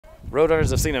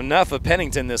Roadrunners have seen enough of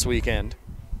Pennington this weekend.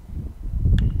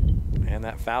 And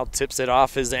that foul tips it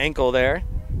off his ankle there.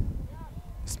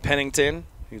 It's Pennington.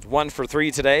 He's 1 for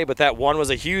 3 today, but that one was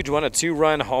a huge one, a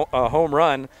 2-run home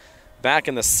run back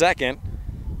in the second.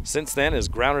 Since then has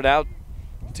grounded out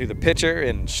to the pitcher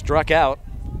and struck out.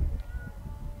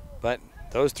 But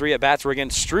those 3 at-bats were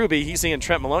against Struby. He's seeing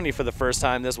Trent Maloney for the first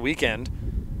time this weekend.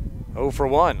 0 for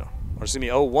 1, or excuse me,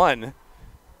 0-1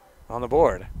 on the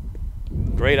board.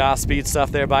 Great off-speed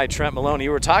stuff there by Trent Maloney. We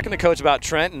were talking to Coach about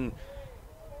Trent, and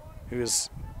he hasn't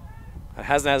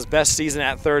had his best season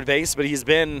at third base, but he's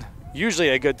been usually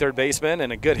a good third baseman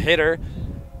and a good hitter.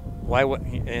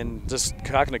 And just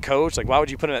talking to Coach, like, why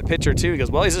would you put him at pitcher too? He goes,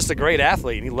 well, he's just a great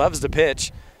athlete, and he loves to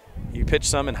pitch. He pitched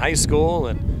some in high school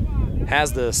and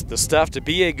has the stuff to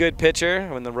be a good pitcher.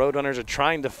 When the Roadrunners are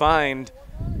trying to find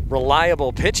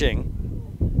reliable pitching,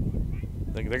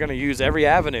 they're going to use every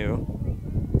avenue.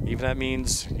 Even that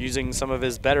means using some of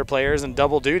his better players in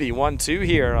double duty. 1-2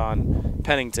 here on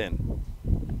Pennington.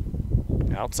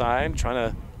 Outside,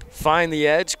 trying to find the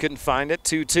edge, couldn't find it.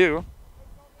 2-2.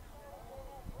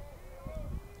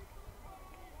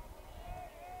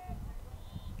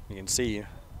 You can see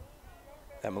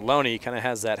that Maloney kind of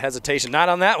has that hesitation. Not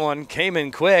on that one, came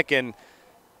in quick, and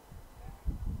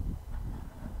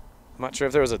I'm not sure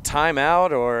if there was a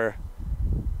timeout or,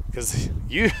 because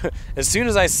as soon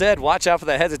as I said watch out for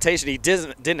that hesitation, he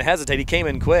didn't hesitate. He came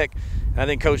in quick. And I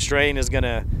think Coach Strain is going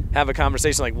to have a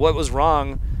conversation like, what was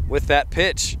wrong with that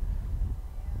pitch?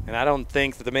 And I don't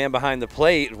think that the man behind the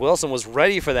plate, Wilson, was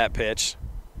ready for that pitch.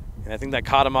 And I think that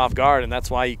caught him off guard, and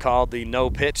that's why he called the no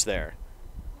pitch there.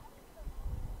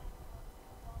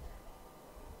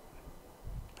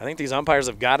 I think these umpires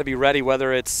have got to be ready,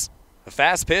 whether it's a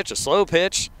fast pitch, a slow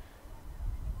pitch.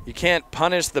 You can't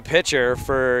punish the pitcher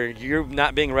for you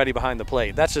not being ready behind the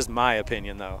plate. That's just my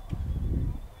opinion, though.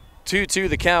 2-2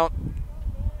 the count.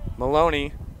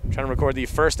 Maloney trying to record the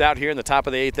first out here in the top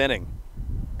of the 8th inning.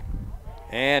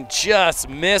 And just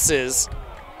misses.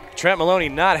 Trent Maloney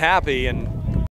not happy, and